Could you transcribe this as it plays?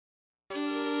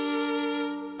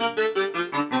Hey,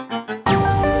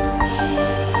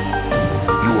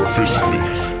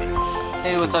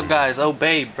 what's up guys? Oh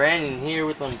babe, Brandon here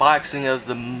with unboxing of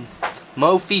the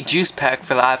Mophie juice pack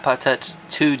for the iPod Touch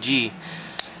 2G.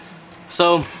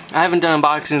 So, I haven't done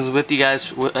unboxings with you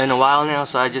guys in a while now,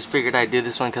 so I just figured I'd do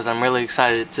this one because I'm really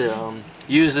excited to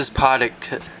use this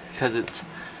product because it's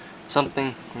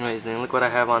something amazing. Look what I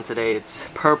have on today. It's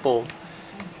purple.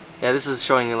 Yeah, this is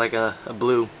showing you like a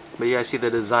blue, but you guys see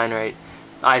the design right.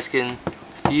 iSkin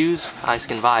Fuse,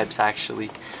 iSkin Vibes actually.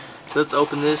 So let's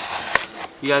open this.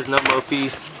 You guys know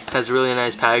Mophie has really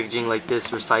nice packaging like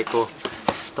this, recycle,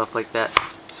 stuff like that.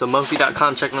 So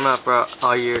Mophie.com, check them out for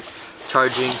all your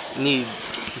charging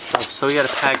needs and stuff. So we got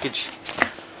a package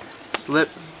slip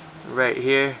right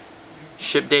here.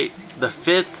 Ship date the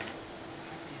 5th.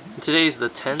 Today's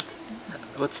the 10th.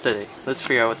 What's today? Let's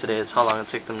figure out what today is, how long it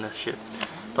took them to ship.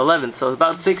 The 11th, so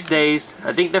about 6 days.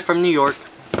 I think they're from New York.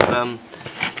 Let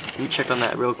me check on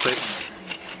that real quick.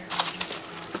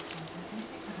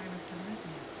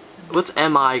 What's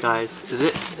MI, guys?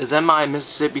 Is MI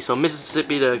Mississippi? So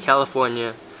Mississippi to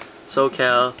California,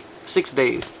 SoCal, 6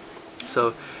 days.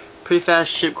 So pretty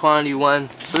fast ship quantity one.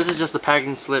 So this is just the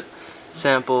packing slip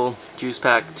sample juice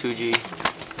pack 2G.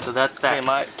 So that's that. Okay,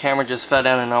 my camera just fell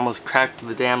down and almost cracked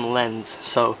the damn lens.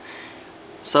 So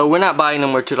we're not buying no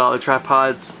more $2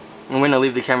 tripods, and we're gonna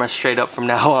leave the camera straight up from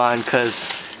now on because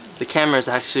the camera is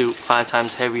actually 5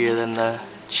 times heavier than the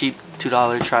cheap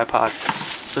 $2 tripod.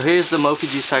 So here's the Mophie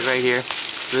juice pack right here.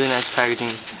 Really nice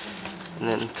packaging. And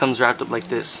then it comes wrapped up like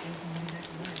this.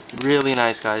 Really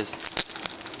nice, guys.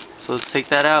 So let's take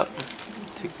that out.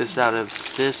 Take this out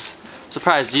of this. I'm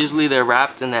surprised, usually they're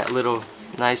wrapped in that little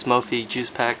nice Mophie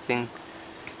juice pack thing.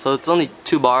 So it's only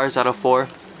 2 bars out of 4.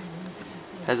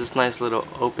 Has this nice little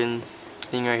open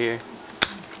thing right here.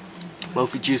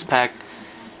 Mophie juice pack.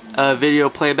 Video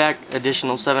playback,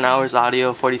 additional 7 hours,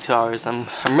 audio 42 hours. I'm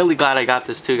really glad I got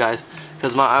this too, guys,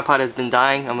 because my iPod has been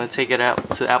dying. I'm gonna take it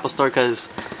out to the Apple Store because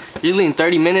usually in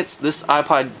 30 minutes this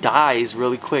iPod dies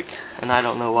really quick, and I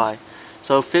don't know why.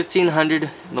 So 1500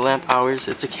 milliamp hours.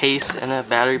 It's a case and a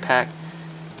battery pack,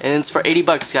 and it's for 80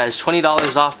 bucks, guys.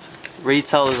 $20 off.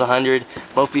 Retail is 100.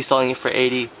 Mophie selling it for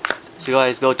 80. So you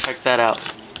guys go check that out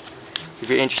if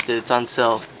you're interested. It's on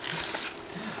sale.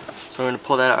 So we're gonna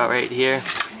pull that out right here.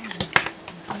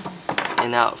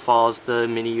 And out falls the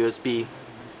mini USB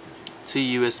to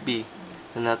USB,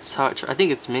 and that's how I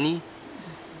think it's mini.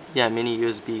 Yeah, mini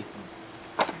USB.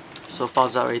 So it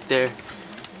falls out right there.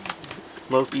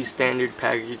 Mophie standard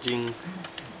packaging.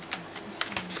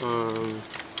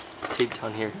 It's taped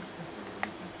down here.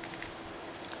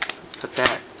 So let's cut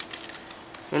that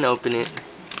and open it.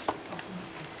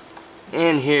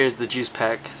 And here's the juice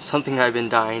pack. Something I've been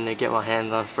dying to get my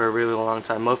hands on for a really long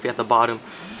time. Mophie at the bottom.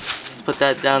 Put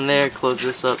that down there, close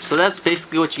this up. So that's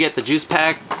basically what you get, the juice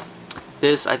pack.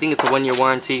 This, I think it's a 1-year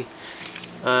warranty.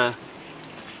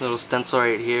 Little stencil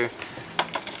right here.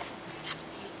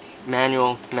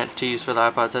 Manual meant to use for the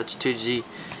iPod Touch 2G,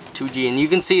 and you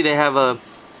can see they have a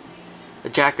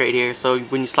jack right here, so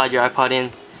when you slide your iPod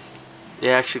in, it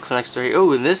actually connects to here.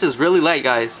 Oh, and this is really light,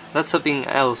 guys. That's something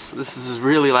else. This is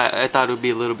really light. I thought it would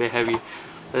be a little bit heavy,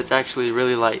 but it's actually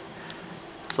really light.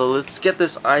 So let's get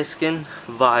this iSkin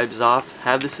Vibes off.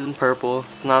 Have this in purple.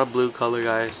 It's not a blue color,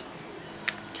 guys.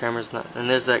 Camera's not. And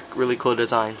there's that really cool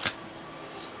design.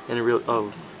 And a really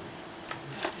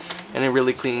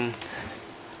clean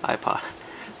iPod.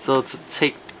 So let's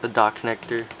take the dock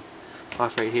connector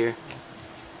off right here.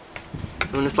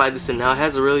 I'm gonna slide this in. Now it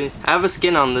has I have a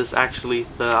skin on this actually,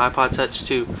 the iPod Touch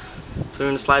 2. So we're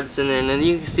gonna slide this in there, and then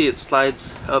you can see it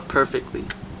slides up perfectly.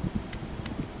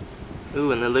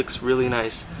 Ooh, and it looks really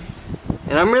nice.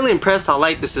 And I'm really impressed how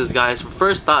light this is, guys. For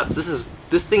first thoughts,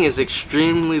 this thing is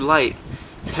extremely light.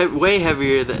 It's way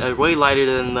heavier, way lighter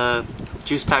than the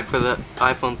juice pack for the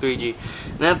iPhone 3G.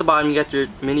 And at the bottom, you got your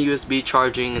mini USB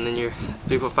charging, and then your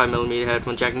 3.5mm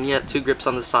headphone jack, and you got 2 grips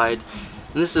on the side.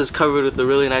 And this is covered with a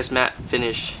really nice matte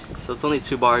finish. So it's only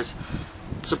 2 bars.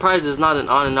 I'm surprised there's not an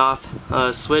on and off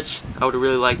switch. I would have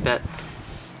really liked that.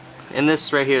 And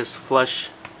this right here is flush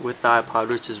with the iPod,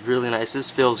 which is really nice. This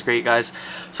feels great, guys.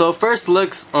 So first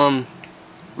looks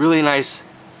really nice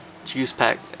juice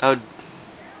pack. I would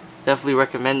definitely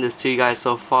recommend this to you guys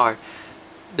so far.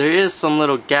 There is some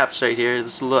little gaps right here.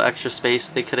 There's a little extra space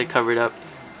they could have covered up,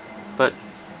 but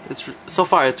so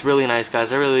far it's really nice,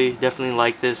 guys. I really definitely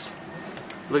like this.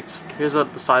 Here's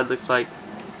what the side looks like.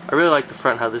 I really like the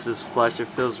front, how this is flush. It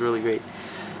feels really great.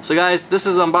 So guys, this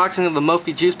is unboxing of the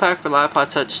Mophie juice pack for the iPod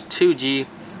Touch 2G.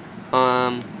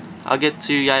 I'll get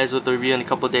to you guys with the review in a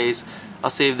couple of days. I'll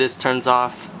see if this turns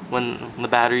off when the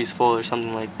battery's full or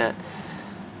something like that.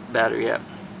 battery app.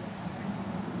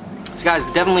 So guys,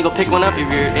 definitely go pick one up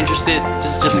if you're interested.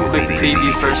 This is just a quick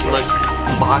preview, first look,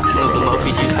 unboxing of the Mophie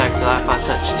juice pack for the iPod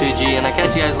Touch 2G, and I'll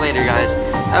catch you guys later, guys.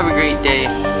 Have a great day.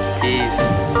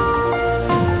 Peace.